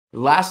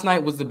Last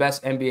night was the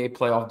best NBA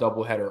playoff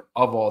doubleheader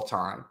of all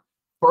time.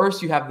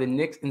 First, you have the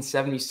Knicks and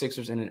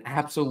 76ers in an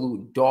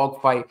absolute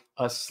dogfight,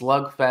 a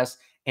slugfest,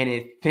 and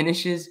it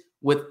finishes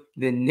with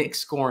the Knicks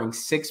scoring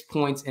 6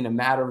 points in a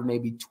matter of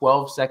maybe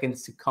 12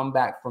 seconds to come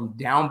back from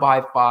down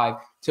by 5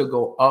 to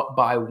go up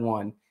by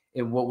 1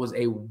 in what was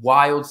a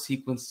wild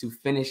sequence to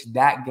finish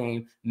that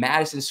game.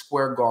 Madison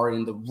Square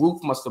Garden, the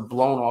roof must have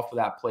blown off of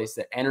that place.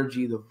 The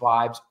energy, the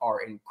vibes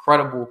are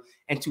incredible.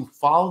 And to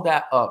follow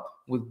that up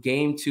with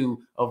game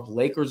 2 of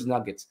Lakers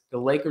Nuggets. The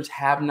Lakers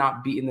have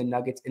not beaten the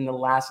Nuggets in the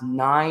last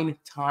 9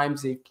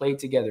 times they've played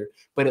together,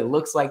 but it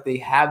looks like they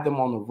have them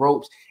on the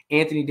ropes.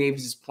 Anthony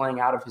Davis is playing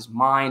out of his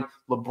mind.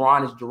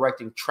 LeBron is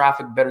directing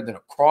traffic better than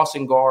a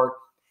crossing guard.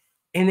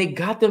 And they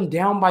got them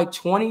down by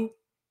 20.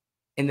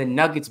 And the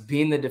Nuggets,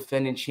 being the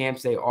defending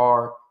champs they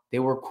are, they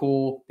were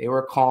cool, they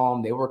were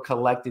calm, they were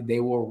collected, they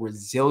were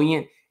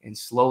resilient, and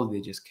slowly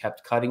they just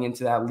kept cutting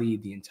into that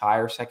lead the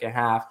entire second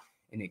half.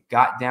 And it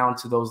got down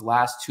to those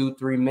last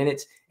 2-3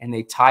 minutes, and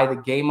they tie the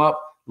game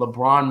up.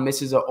 LeBron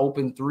misses an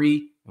open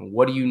three, and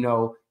what do you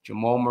know?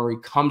 Jamal Murray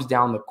comes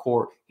down the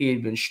court. He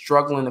had been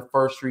struggling the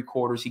first 3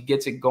 quarters. He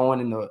gets it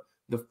going in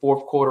the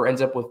fourth quarter,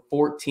 ends up with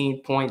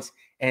 14 points,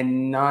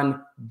 and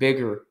none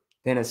bigger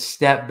than a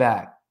step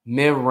back,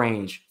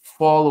 mid-range,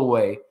 fall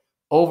away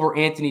over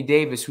Anthony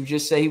Davis, who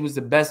just said he was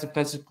the best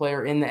defensive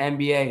player in the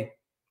NBA.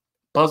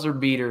 Buzzer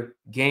beater,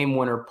 game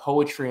winner,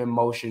 poetry in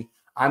motion.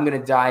 I'm going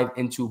to dive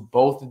into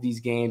both of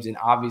these games and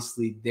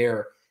obviously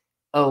their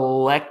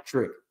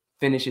electric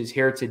finishes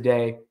here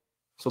today.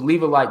 So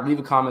leave a like, leave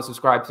a comment,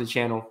 subscribe to the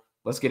channel.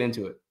 Let's get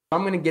into it.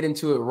 I'm going to get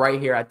into it right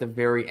here at the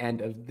very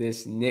end of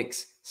this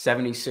Knicks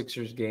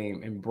 76ers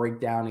game and break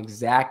down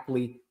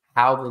exactly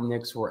how the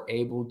Knicks were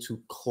able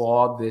to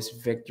claw this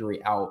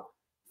victory out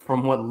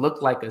from what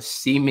looked like a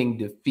seeming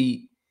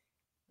defeat.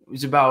 It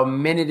was about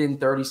 1 minute and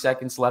 30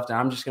 seconds left, and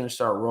I'm just going to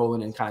start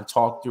rolling and kind of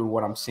talk through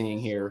what I'm seeing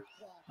here.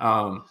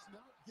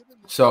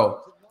 So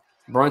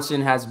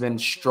Brunson has been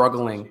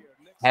struggling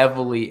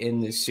heavily in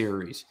this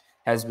series,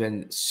 has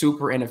been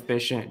super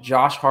inefficient.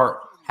 Josh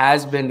Hart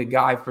has been the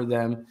guy for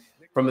them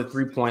from the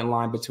three-point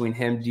line between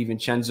him,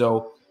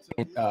 DiVincenzo,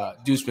 and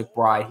Deuce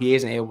McBride. He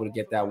isn't able to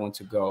get that one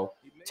to go.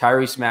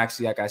 Tyrese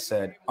Maxey, like I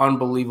said,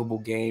 unbelievable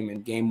game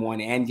in game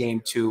 1 and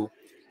game 2.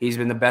 He's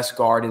been the best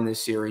guard in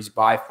this series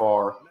by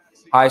far.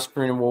 High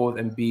screen role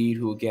with Embiid,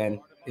 who, again,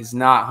 is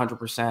not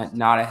 100%,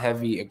 not a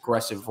heavy,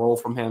 aggressive role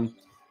from him.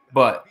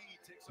 But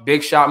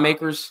big shot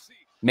makers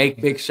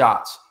make big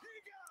shots.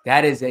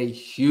 That is a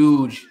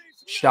huge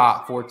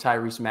shot for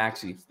Tyrese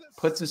Maxey.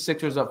 Puts the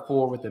Sixers up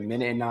 4 with 1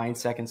 minute and 9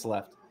 seconds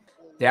left.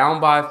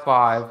 Down by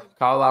 5.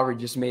 Kyle Lowry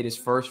just made his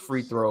first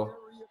free throw.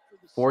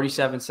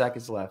 47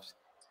 seconds left.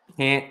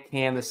 Can't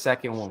can the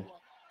second one.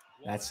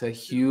 That's a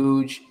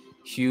huge,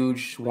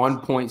 huge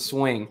 1-point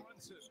swing.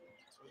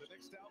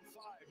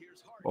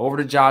 Over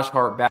to Josh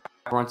Hart, back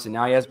to Brunson.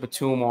 Now he has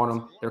Batum on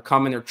him. They're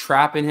coming. They're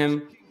trapping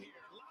him.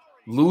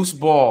 Loose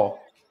ball.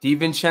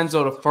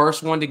 DiVincenzo, the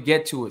first one to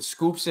get to it,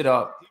 scoops it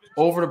up.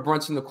 Over to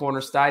Brunson in the corner.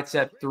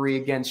 Sidestep 3.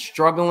 Again,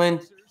 struggling.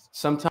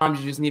 Sometimes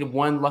you just need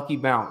one lucky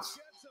bounce.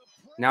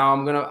 Now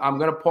I'm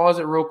gonna pause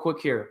it real quick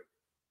here.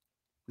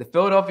 The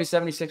Philadelphia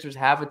 76ers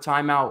have a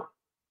timeout.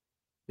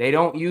 They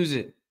don't use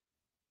it.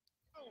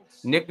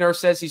 Nick Nurse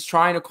says he's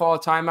trying to call a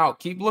timeout.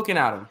 Keep looking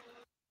at him.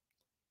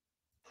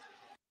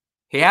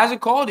 He hasn't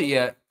called it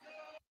yet.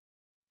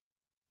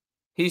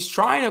 He's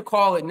trying to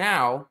call it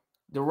now.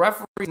 The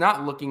referee's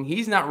not looking.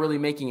 He's not really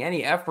making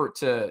any effort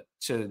to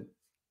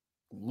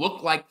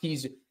look like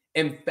he's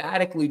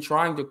emphatically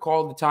trying to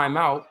call the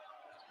timeout.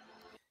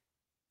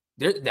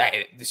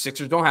 The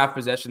Sixers don't have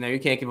possession there. You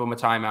can't give them a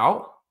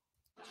timeout.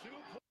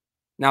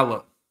 Now,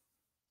 look.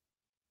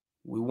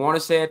 We want to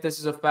say that this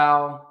is a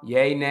foul.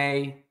 Yay,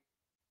 nay.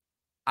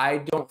 I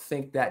don't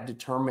think that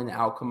determined the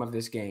outcome of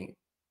this game.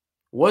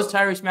 Was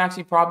Tyrese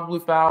Maxey probably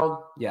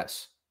fouled?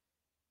 Yes.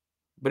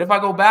 But if I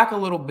go back a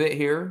little bit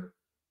here,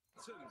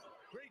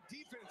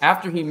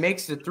 after he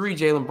makes the 3,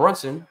 Jalen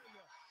Brunson,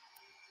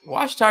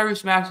 watch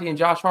Tyrese Maxey and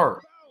Josh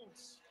Hart.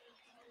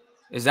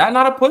 Is that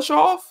not a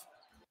push-off?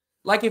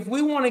 Like, if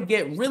we want to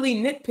get really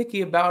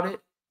nitpicky about it,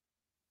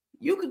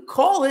 you could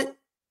call it.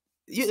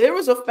 There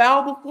was a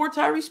foul before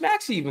Tyrese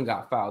Maxey even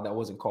got fouled that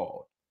wasn't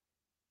called.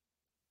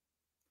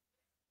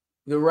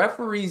 The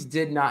referees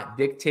did not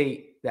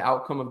dictate the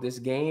outcome of this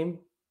game,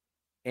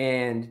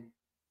 and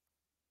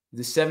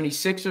the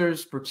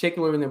 76ers,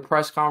 particularly in the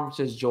press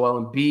conferences,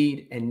 Joel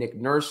Embiid and Nick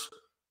Nurse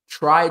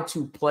tried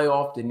to play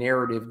off the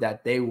narrative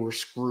that they were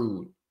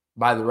screwed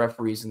by the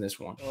referees in this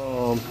one.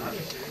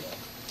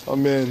 I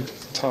mean,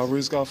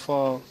 Tyrese got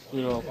fouled,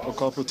 a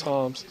couple of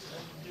times.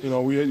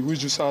 We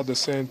just had the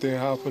same thing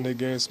happen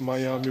against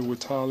Miami with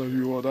Tyler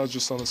Hero. That's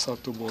just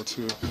unacceptable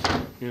to,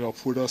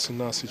 put us in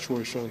that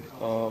situation.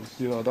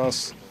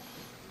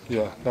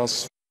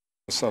 That's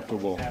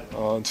acceptable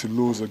to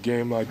lose a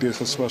game like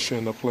this, especially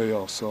in the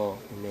playoffs. So,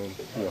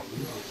 yeah.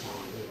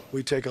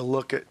 We take a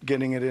look at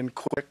getting it in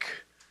quick.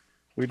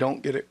 We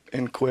don't get it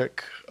in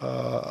quick.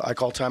 I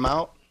call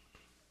timeout.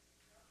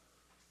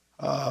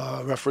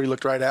 Referee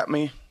looked right at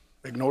me.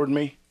 ignored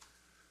me.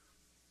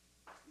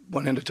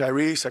 Went into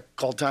Tyrese. I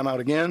called timeout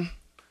again.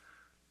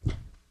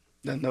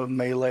 Then the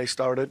melee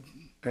started,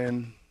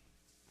 and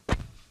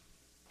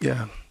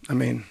yeah, I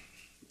mean,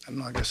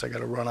 I guess I got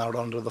to run out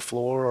onto the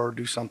floor or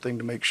do something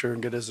to make sure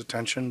and get his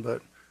attention.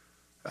 But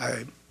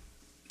I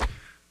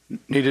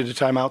needed a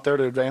timeout there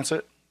to advance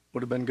it.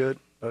 Would have been good,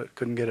 but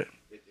couldn't get it.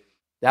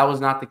 That was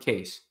not the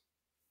case.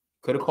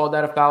 Could have called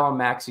that a foul on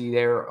Maxey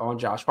there on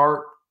Josh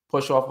Hart.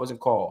 Push-off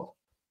wasn't called.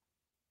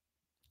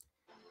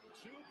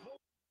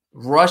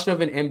 Rush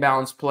of an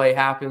inbounds play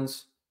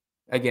happens.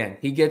 Again,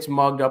 he gets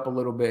mugged up a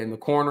little bit in the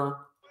corner.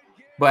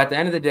 But at the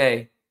end of the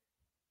day,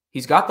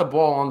 he's got the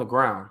ball on the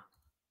ground.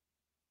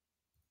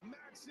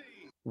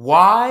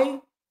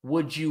 Why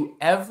would you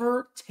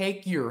ever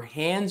take your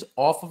hands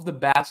off of the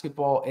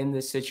basketball in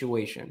this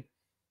situation?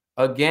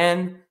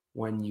 Again,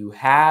 when you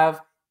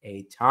have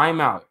a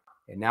timeout.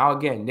 And now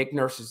again, Nick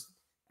Nurse is,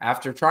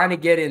 after trying to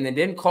get it and then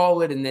didn't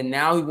call it, and then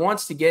now he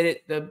wants to get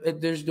it.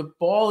 The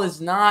ball is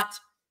not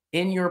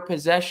in your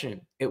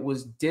possession. It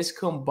was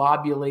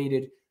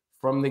discombobulated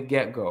from the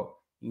get-go.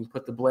 You can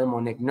put the blame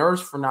on Nick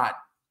Nurse for not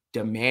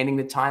demanding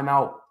the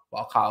timeout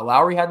while Kyle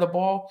Lowry had the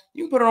ball.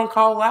 You can put it on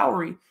Kyle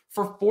Lowry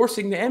for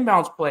forcing the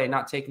inbounds play and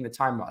not taking the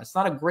timeout. It's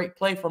not a great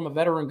play from a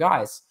veteran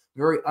guy. It's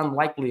very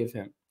unlikely of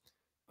him.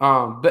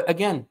 But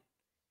again,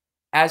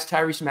 as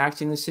Tyrese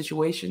Maxey in this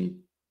situation,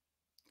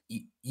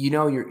 you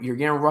know you're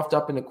getting roughed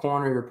up in the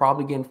corner. You're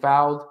probably getting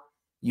fouled.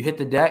 You hit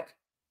the deck,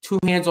 2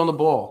 hands on the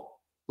ball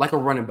like a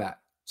running back.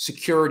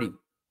 Security.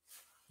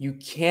 You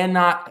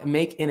cannot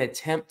make an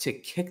attempt to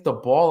kick the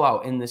ball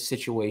out in this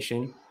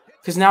situation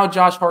because now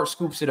Josh Hart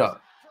scoops it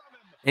up.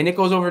 And it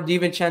goes over to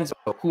DiVincenzo,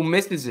 who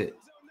misses it.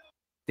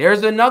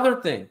 There's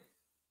another thing.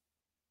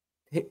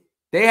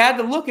 They had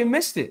to look and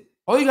missed it.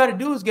 All you got to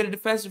do is get a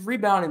defensive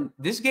rebound, and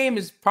this game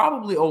is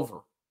probably over.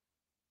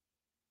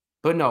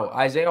 But no,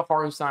 Isaiah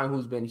Hartenstein,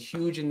 who's been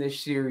huge in this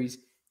series,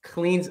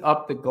 cleans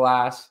up the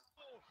glass.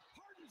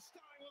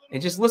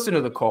 And just listen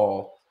to the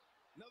call.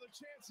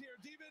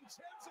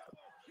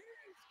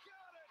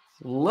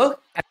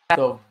 Look at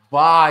the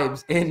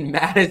vibes in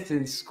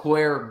Madison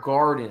Square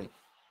Garden.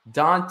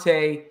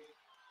 Dante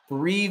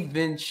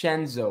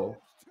DiVincenzo.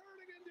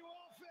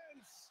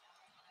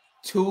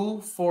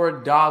 2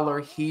 for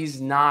 $1. He's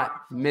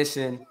not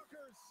missing.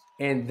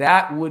 And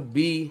that would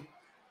be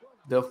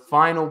the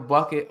final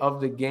bucket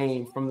of the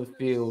game from the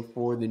field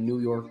for the New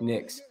York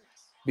Knicks.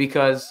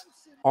 Because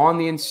on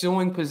the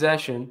ensuing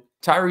possession,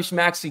 Tyrese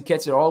Maxey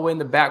gets it all the way in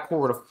the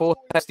backcourt with a full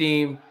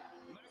steam.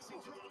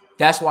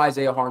 That's why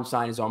Isaiah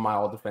Hartenstein is on my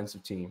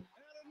all-defensive team.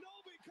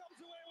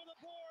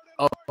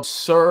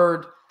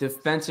 Absurd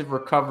defensive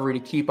recovery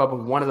to keep up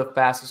with one of the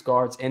fastest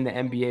guards in the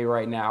NBA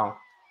right now.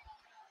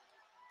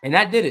 And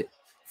that did it.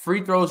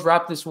 Free throws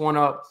wrap this one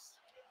up.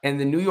 And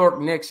the New York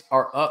Knicks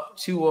are up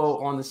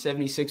 2-0 on the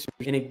 76ers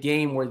in a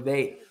game where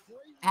they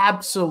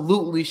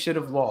absolutely should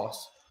have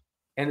lost.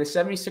 And the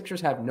 76ers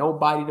have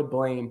nobody to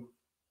blame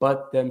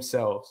but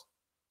themselves.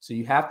 So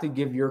you have to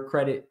give your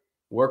credit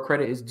where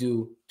credit is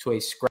due to a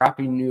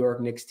scrappy New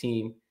York Knicks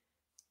team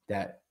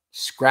that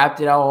scrapped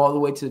it out all the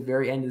way to the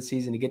very end of the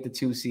season to get the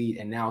 2 seed.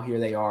 And now here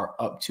they are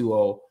up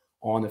 2-0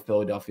 on the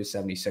Philadelphia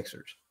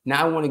 76ers.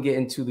 Now I want to get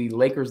into the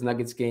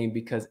Lakers-Nuggets game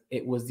because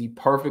it was the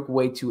perfect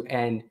way to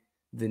end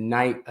the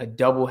night, a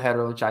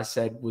doubleheader, which I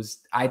said was,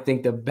 I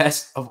think, the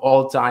best of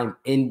all time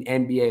in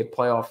NBA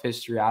playoff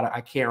history.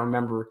 I can't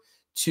remember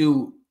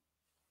 2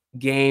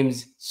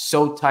 games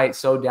so tight,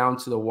 so down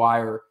to the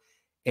wire,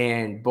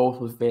 and both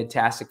with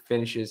fantastic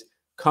finishes.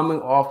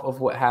 Coming off of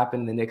what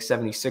happened in the Knicks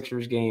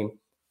 76ers game,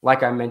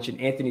 like I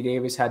mentioned, Anthony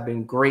Davis had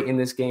been great in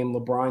this game.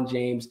 LeBron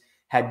James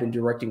had been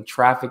directing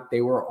traffic.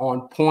 They were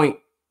on point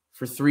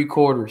for 3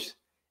 quarters.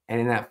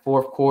 And in that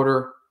 4th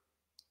quarter,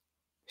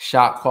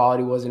 shot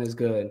quality wasn't as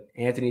good.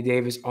 Anthony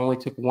Davis only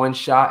took 1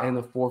 shot in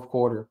the 4th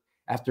quarter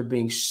after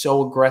being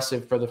so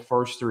aggressive for the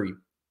first 3.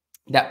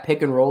 That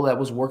pick and roll that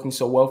was working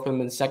so well for them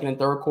in the 2nd and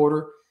 3rd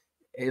quarter,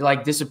 it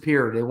like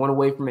disappeared. It went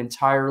away from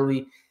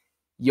entirely.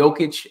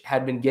 Jokic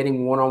had been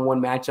getting one-on-one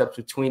matchups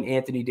between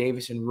Anthony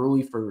Davis and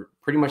Rui for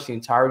pretty much the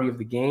entirety of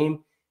the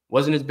game.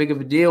 Wasn't as big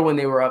of a deal when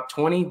they were up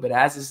 20, but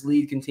as this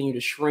lead continued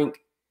to shrink,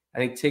 I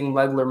think Tim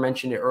Legler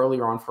mentioned it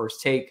earlier on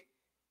First Take,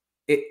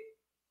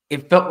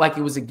 it felt like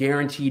it was a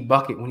guaranteed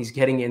bucket when he's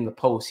getting in the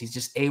post. He's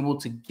just able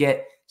to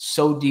get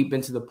so deep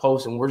into the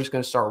post, and we're just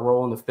going to start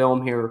rolling the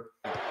film here.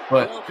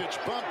 But,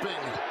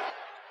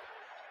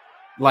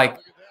 like,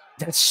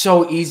 that's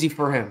so easy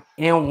for him.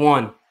 And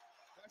one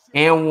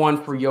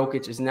for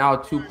Jokic is now a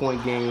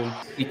 2-point game.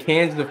 He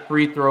cans the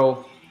free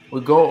throw.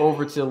 We go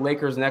over to the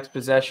Lakers' next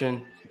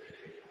possession.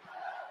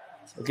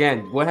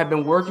 Again, what had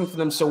been working for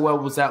them so well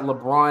was that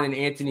LeBron and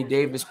Anthony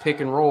Davis pick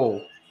and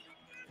roll.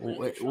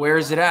 Where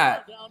is it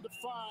at?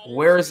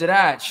 Where is it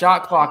at?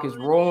 Shot clock is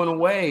rolling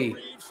away.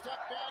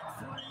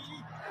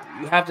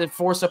 You have to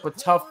force up a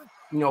tough,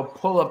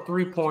 pull-up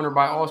 3-pointer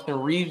by Austin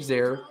Reeves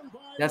there.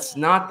 That's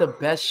not the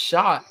best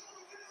shot.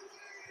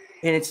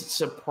 And it's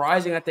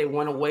surprising that they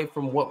went away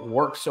from what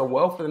worked so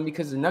well for them,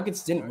 because the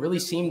Nuggets didn't really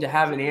seem to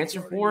have an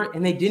answer for it,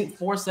 and they didn't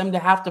force them to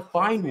have to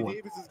find one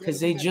because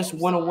they just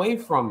went away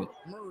from it.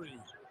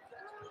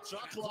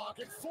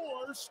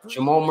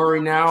 Jamal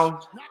Murray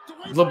now.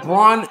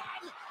 LeBron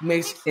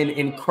makes an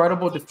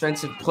incredible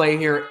defensive play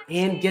here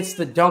and gets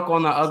the dunk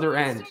on the other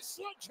end.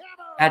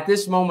 At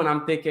this moment,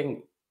 I'm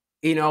thinking,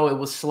 it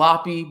was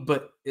sloppy,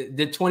 but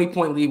the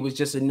 20-point lead was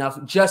just enough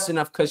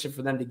cushion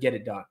for them to get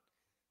it done.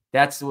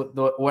 That's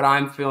what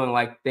I'm feeling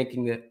like,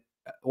 thinking that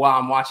while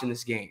I'm watching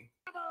this game.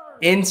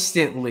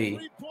 Instantly,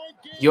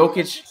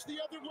 Jokic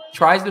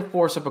tries to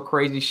force up a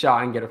crazy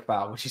shot and get a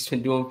foul, which he's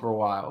been doing for a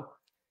while.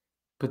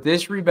 But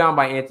this rebound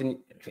by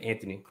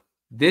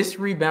this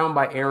rebound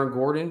by Aaron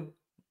Gordon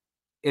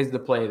is the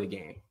play of the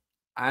game.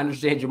 I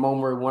understand Jamal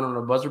Murray won on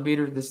a buzzer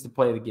beater. This is the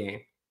play of the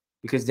game.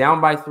 Because down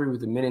by 3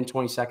 with 1 minute and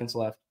 20 seconds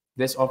left,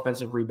 this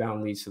offensive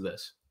rebound leads to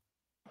this.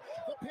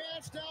 The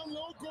pass down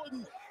low,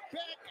 Gordon.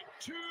 Back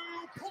to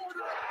Porter.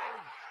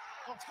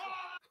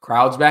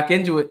 Crowd's back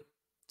into it.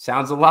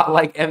 Sounds a lot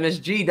like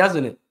MSG,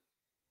 doesn't it?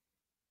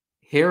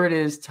 Here it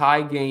is,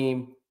 tie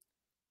game.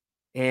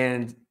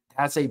 And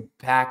that's a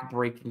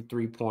back-breaking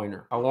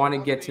three-pointer. I want to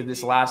get to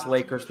this last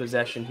Lakers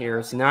possession here.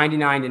 It's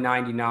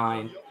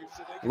 99-99.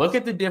 Look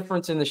at the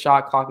difference in the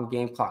shot clock and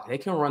game clock. They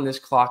can run this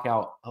clock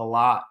out a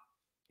lot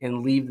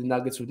and leave the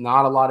Nuggets with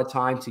not a lot of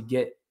time to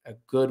get a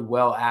good,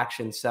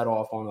 action set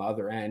off on the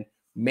other end,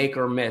 make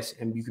or miss,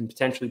 and you can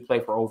potentially play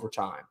for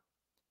overtime.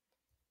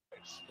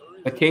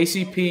 A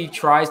KCP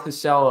tries to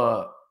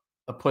sell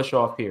a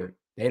push-off here.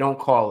 They don't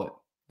call it.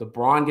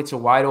 LeBron gets a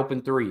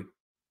wide-open 3.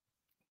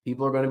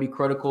 People are going to be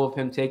critical of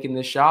him taking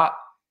this shot.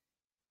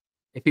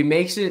 If he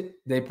makes it,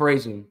 they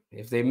praise him.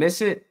 If they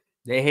miss it,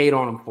 they hate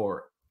on him for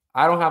it.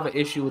 I don't have an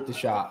issue with the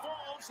shot.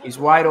 He's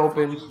wide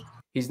open.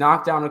 He's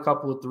knocked down a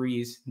couple of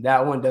threes.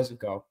 That one doesn't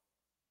go.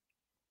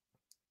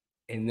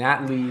 And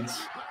that leads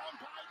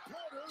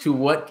to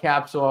what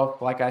caps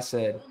off, like I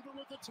said,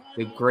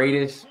 the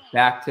greatest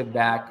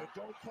back-to-back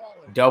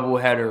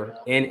doubleheader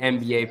in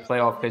NBA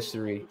playoff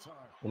history.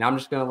 And I'm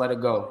just going to let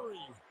it go.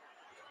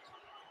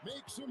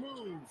 Makes a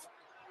move.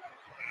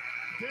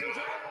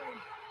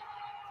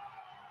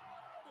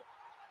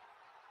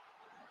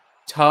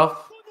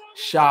 Tough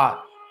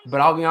shot.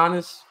 But I'll be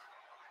honest,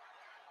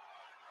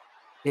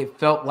 it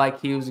felt like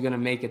he was going to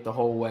make it the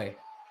whole way.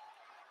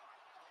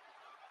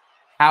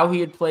 How he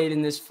had played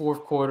in this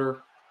fourth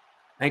quarter,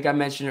 I think I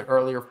mentioned it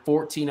earlier,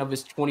 14 of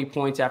his 20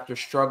 points after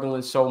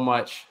struggling so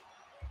much.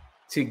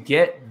 To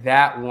get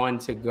that one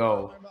to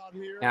go.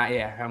 Now,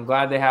 yeah, I'm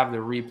glad they have the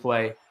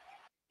replay.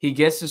 He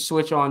gets to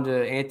switch on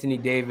to Anthony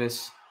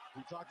Davis.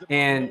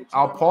 And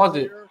I'll pause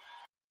it.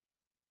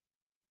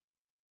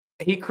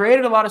 He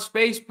created a lot of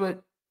space,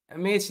 but, I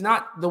mean, it's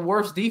not the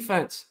worst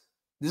defense.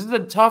 This is a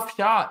tough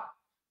shot.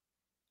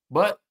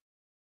 But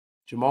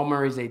Jamal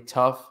Murray's a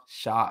tough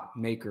shot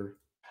maker.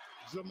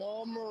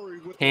 Jamal Murray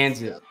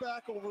hands it.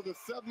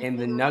 And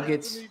the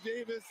Nuggets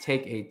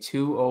take a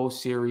 2-0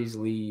 series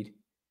lead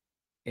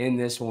in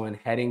this one,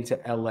 heading to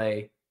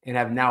LA, and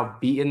have now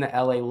beaten the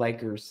LA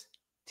Lakers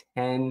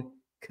 10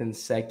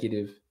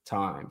 consecutive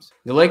times.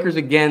 The Lakers,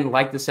 again,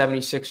 like the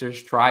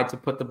 76ers, tried to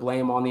put the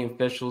blame on the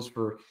officials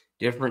for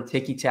different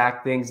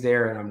ticky-tack things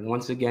there, and I'm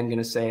once again going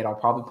to say it. I'll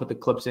probably put the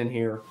clips in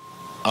here.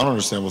 I don't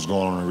understand what's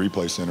going on in the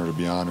replay center, to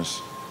be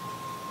honest.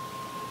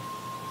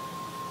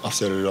 I've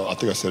said it. I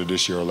think I said it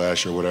this year or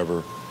last year, or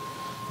whatever.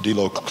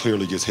 D'Lo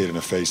clearly gets hit in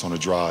the face on a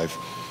drive.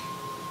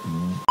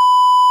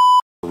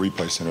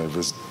 Replay center, if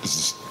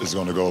it's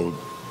going to go,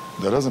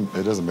 it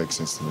doesn't make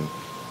sense to me.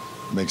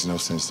 It makes no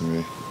sense to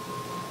me.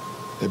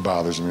 It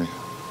bothers me.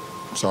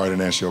 I'm sorry I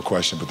didn't answer your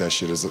question, but that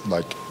shit is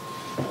like.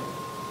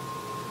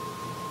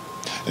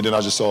 And then I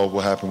just saw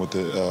what happened with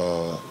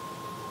the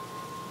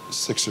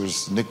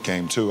Sixers Knicks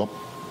game too.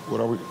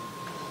 What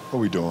are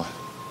we doing?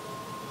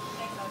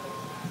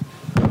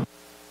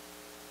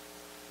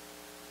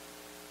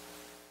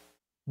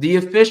 The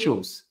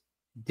officials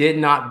did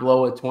not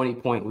blow a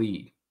 20-point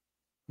lead.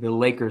 The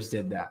Lakers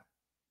did that.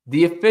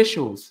 The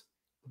officials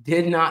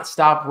did not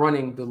stop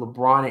running the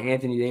LeBron and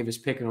Anthony Davis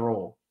pick and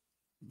roll.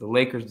 The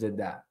Lakers did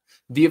that.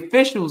 The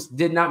officials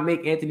did not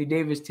make Anthony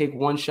Davis take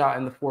one shot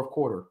in the fourth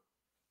quarter.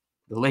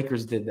 The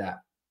Lakers did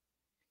that.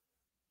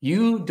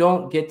 You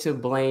don't get to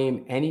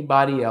blame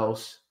anybody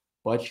else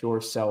but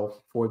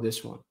yourself for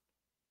this one.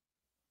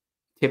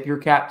 Tip your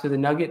cap to the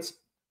Nuggets.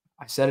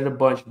 I said it a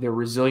bunch. They're a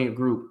resilient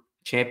group.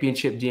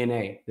 Championship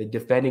DNA. The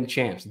defending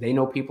champs. They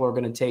know people are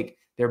going to take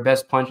their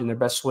best punch and their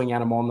best swing at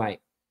them all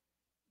night.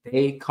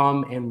 They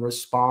come and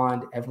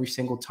respond every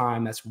single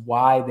time. That's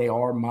why they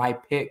are my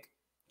pick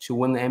to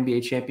win the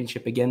NBA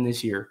championship again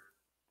this year.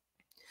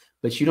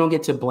 But you don't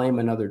get to blame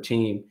another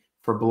team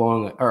for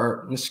blowing,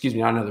 or excuse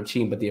me, not another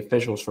team, but the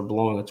officials for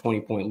blowing a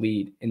 20-point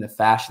lead in the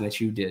fashion that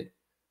you did.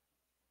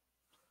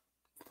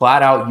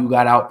 Flat out, you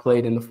got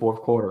outplayed in the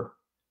fourth quarter,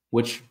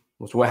 which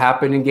was what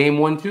happened in game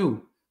 1,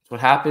 too. It's what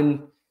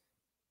happened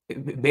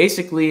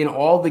basically in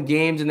all the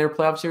games in their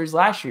playoff series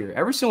last year.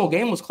 Every single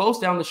game was close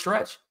down the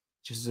stretch.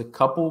 Just a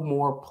couple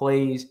more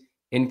plays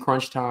in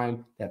crunch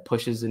time that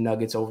pushes the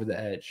Nuggets over the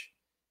edge.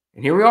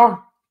 And here we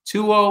are,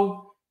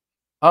 2-0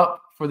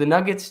 up for the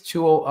Nuggets,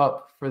 2-0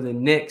 up for the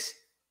Knicks.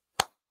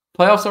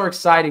 Playoffs are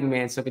exciting,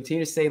 man. So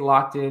continue to stay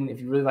locked in. If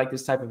you really like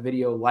this type of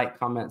video, like,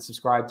 comment,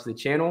 subscribe to the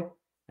channel.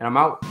 And I'm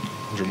out.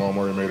 Jamal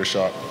Murray made a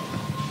shot.